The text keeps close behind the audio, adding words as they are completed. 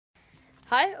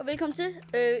Hej og velkommen til.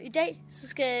 I dag så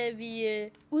skal vi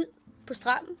ud på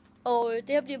stranden, og det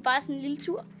her bliver bare sådan en lille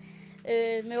tur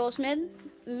med vores mand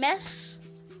Mads.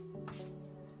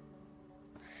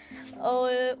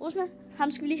 Og Osman,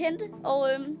 ham skal vi lige hente, og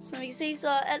som vi kan se, så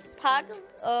er alt pakket,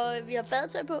 og vi har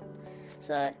badetøj på,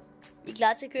 så vi er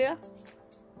klar til at køre.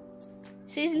 Vi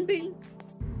ses inde i bilen.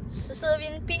 Så sidder vi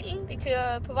inde i bilen, vi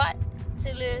kører på vej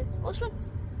til Osman,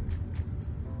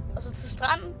 og så til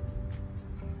stranden.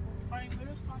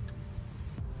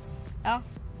 Ja.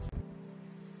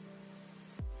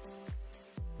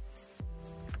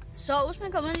 Så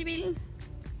Osman kommer ind i bilen.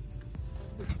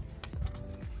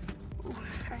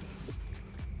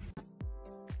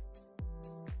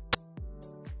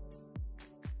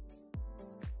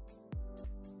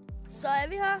 Så er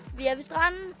vi her. Vi er ved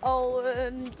stranden, og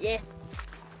ja,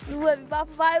 nu er vi bare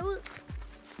på vej ud.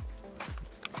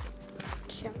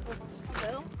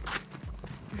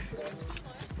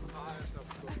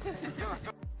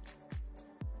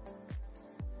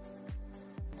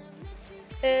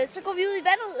 Så går vi ud i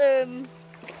vandet.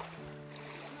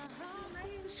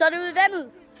 Så er det ude i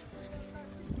vandet.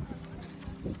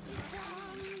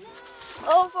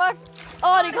 Oh fuck. Det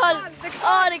er koldt. Det er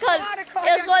koldt.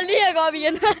 Jeg tror lige, jeg går op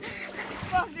igen.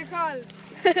 Fuck, det er koldt.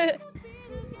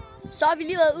 Så har vi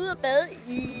lige været ude og bade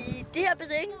i det her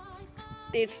bassin.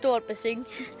 Det er et stort bassin.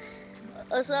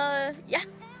 Og så, ja,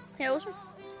 her er Osman.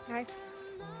 Hej.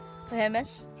 Og her er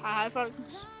Mads. Hej,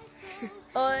 folkens.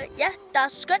 Og ja, der er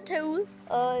skønt herude,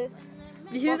 og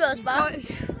vi hygger os bare.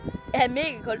 Ja,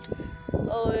 mega koldt.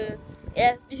 Og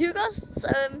ja, vi hygger os,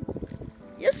 så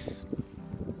yes.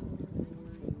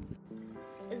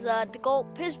 Altså, det går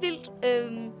pisvildt.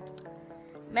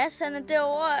 Mads, han er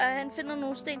derovre, og han finder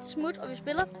nogle sten til smut, og vi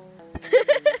spiller.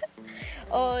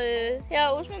 Og her er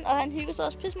Osman, og han hygger sig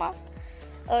også pis meget.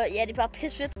 Og ja, det er bare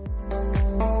pisfedt.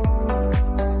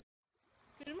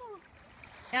 Filmer du?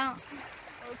 Ja.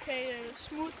 Okay,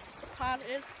 smut part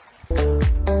 1.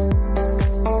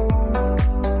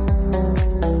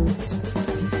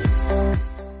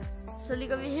 Så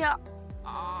ligger vi her.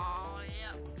 Ja.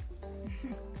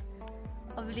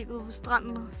 Og vi ligger ude på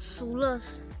stranden og soler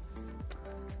os.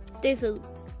 Det er fedt.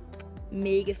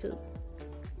 Mega fedt.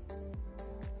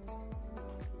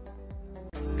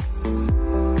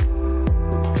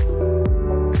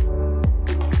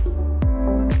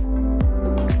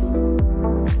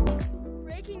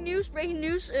 Breaking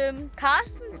news.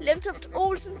 Carsten Lemtoft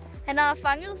Olsen, han har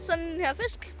fanget sådan en her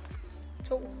fisk.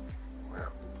 2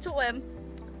 af dem.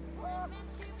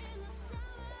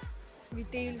 Vi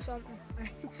deles om det.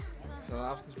 Så er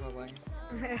aftensmad, drenge.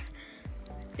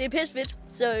 Det er pisfedt,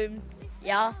 så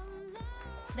ja.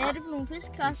 Hvad er det for nogle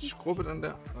fisk, Carsten? Skrubbe den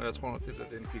der, og jeg tror nok, det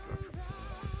er en piglok.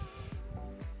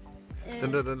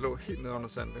 Den der, den lå helt nede under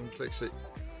sand, den kunne slet ikke se.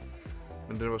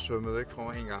 Men den var svømmet væk fra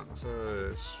mig en gang, og så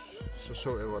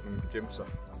jeg, hvor den gemte sig.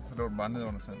 Så lå den bare nede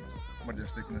under sand, så måtte jeg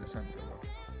stikke ned i sand.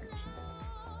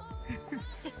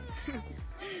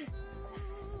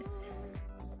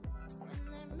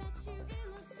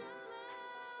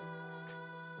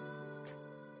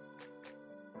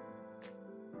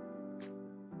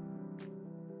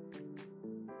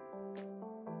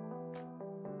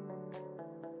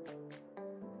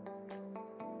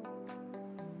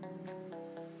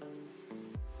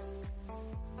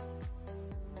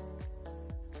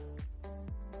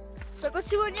 Så gå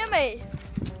turen hjemme.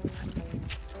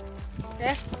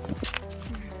 Ja.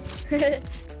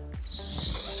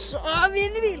 Så er vi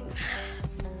inde i bilen.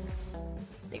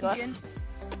 Det er godt. Igen.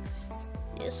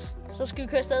 Yes. Så skal vi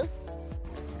køre afsted.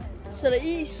 Så er der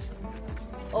is.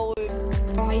 Og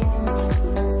Hej.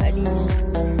 er is.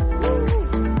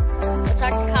 Og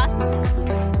tak til Carsten.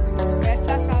 Ja,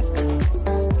 tak, Carsten.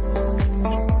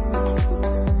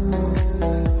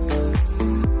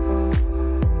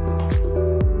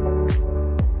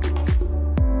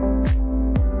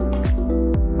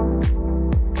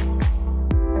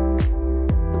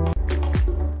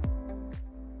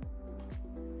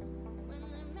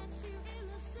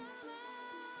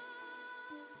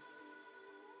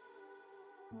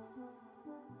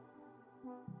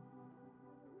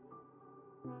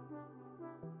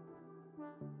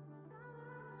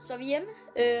 Så er vi hjemme.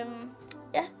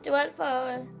 Ja, det var alt for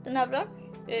den her vlog.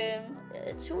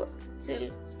 Tur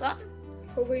til stranden.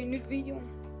 Håber I nyt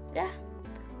videoen. Ja.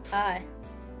 Hej.